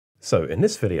So in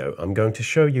this video, I'm going to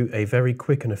show you a very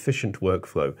quick and efficient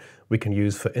workflow we can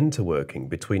use for interworking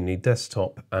between the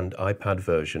desktop and iPad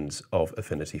versions of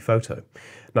Affinity Photo.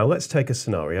 Now let's take a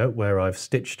scenario where I've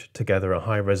stitched together a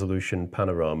high-resolution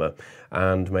panorama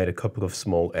and made a couple of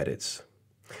small edits.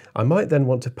 I might then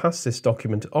want to pass this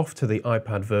document off to the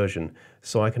iPad version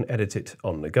so I can edit it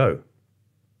on the go.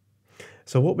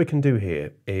 So what we can do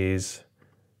here is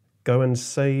go and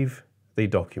save the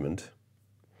document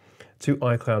to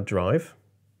iCloud Drive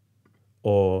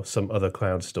or some other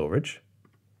cloud storage.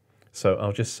 So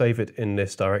I'll just save it in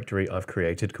this directory I've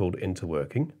created called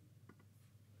Interworking.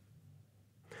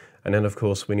 And then of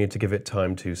course we need to give it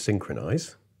time to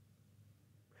synchronize.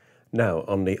 Now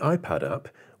on the iPad app,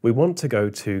 we want to go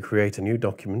to create a new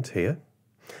document here,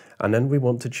 and then we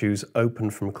want to choose Open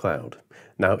from Cloud.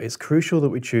 Now it's crucial that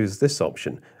we choose this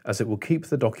option as it will keep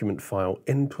the document file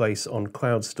in place on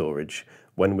cloud storage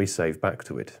when we save back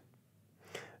to it.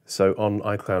 So on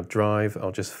iCloud Drive,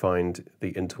 I'll just find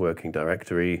the Interworking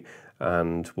directory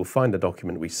and we'll find the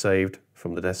document we saved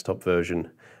from the desktop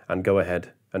version and go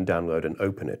ahead and download and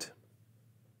open it.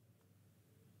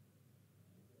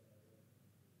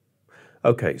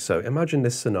 Okay, so imagine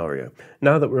this scenario.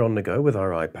 Now that we're on the go with our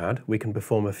iPad, we can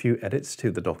perform a few edits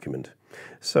to the document.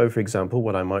 So for example,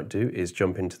 what I might do is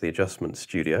jump into the Adjustment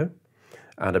Studio,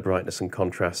 add a brightness and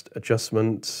contrast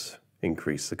adjustment,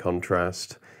 increase the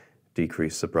contrast,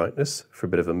 decrease the brightness for a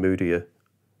bit of a moodier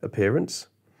appearance.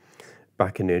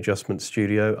 Back in the Adjustment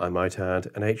Studio, I might add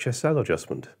an HSL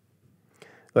adjustment.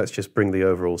 Let's just bring the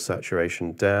overall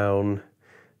saturation down,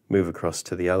 move across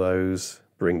to the yellows,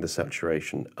 bring the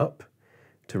saturation up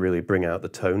to really bring out the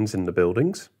tones in the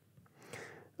buildings.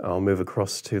 I'll move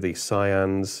across to the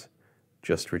cyans,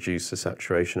 just reduce the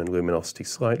saturation and luminosity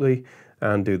slightly,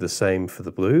 and do the same for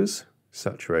the blues,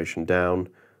 saturation down,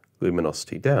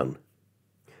 luminosity down.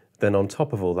 Then on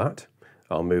top of all that,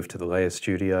 I'll move to the Layer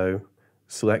Studio,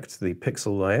 select the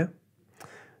pixel layer,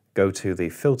 go to the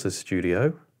Filter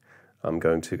Studio. I'm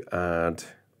going to add,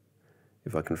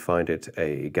 if I can find it,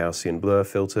 a Gaussian blur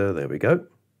filter. There we go.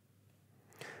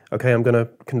 Okay, I'm going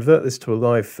to convert this to a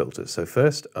live filter. So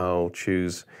first I'll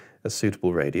choose a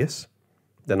suitable radius.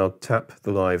 Then I'll tap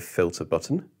the live filter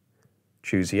button,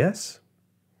 choose yes.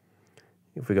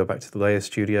 If we go back to the Layer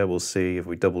Studio, we'll see if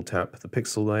we double tap the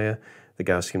pixel layer, the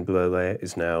Gaussian blur layer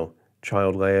is now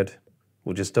child layered.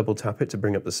 We'll just double tap it to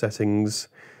bring up the settings.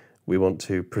 We want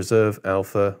to preserve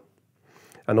alpha,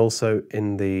 and also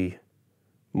in the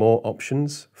more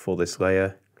options for this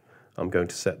layer, I'm going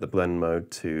to set the blend mode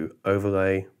to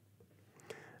overlay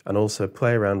and also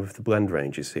play around with the blend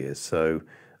ranges here. So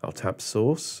I'll tap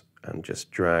source and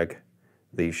just drag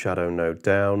the shadow node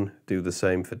down, do the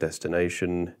same for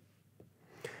destination.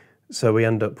 So we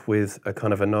end up with a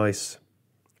kind of a nice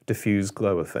diffuse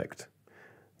glow effect.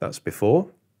 That's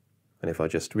before, and if I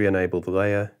just re-enable the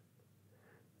layer,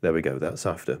 there we go, that's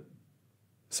after.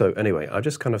 So anyway, I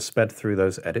just kind of sped through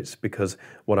those edits because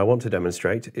what I want to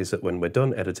demonstrate is that when we're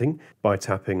done editing, by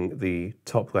tapping the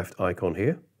top left icon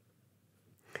here,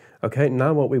 okay,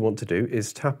 now what we want to do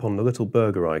is tap on the little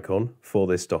burger icon for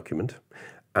this document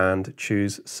and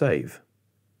choose Save.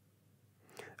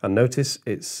 And notice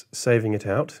it's saving it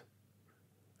out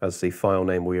as the file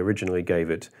name we originally gave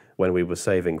it when we were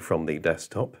saving from the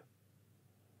desktop.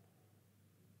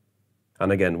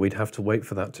 And again, we'd have to wait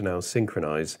for that to now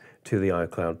synchronize to the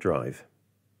iCloud Drive.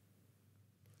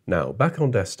 Now, back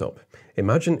on desktop,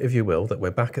 imagine, if you will, that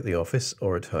we're back at the office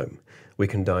or at home. We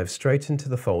can dive straight into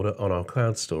the folder on our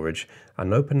cloud storage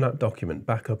and open that document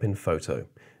back up in Photo.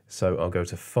 So I'll go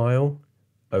to File,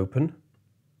 Open,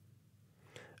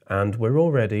 and we're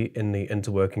already in the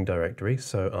Interworking directory,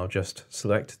 so I'll just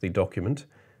select the document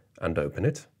and open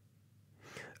it.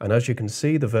 And as you can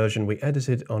see, the version we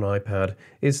edited on iPad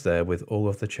is there with all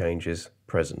of the changes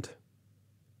present.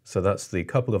 So that's the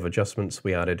couple of adjustments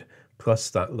we added, plus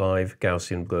that live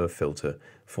Gaussian blur filter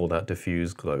for that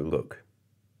diffuse glow look.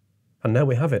 And there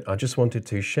we have it. I just wanted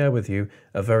to share with you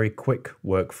a very quick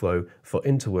workflow for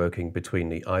interworking between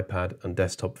the iPad and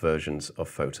desktop versions of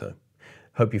Photo.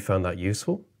 Hope you found that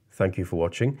useful. Thank you for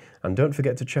watching, and don't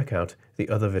forget to check out the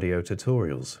other video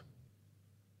tutorials.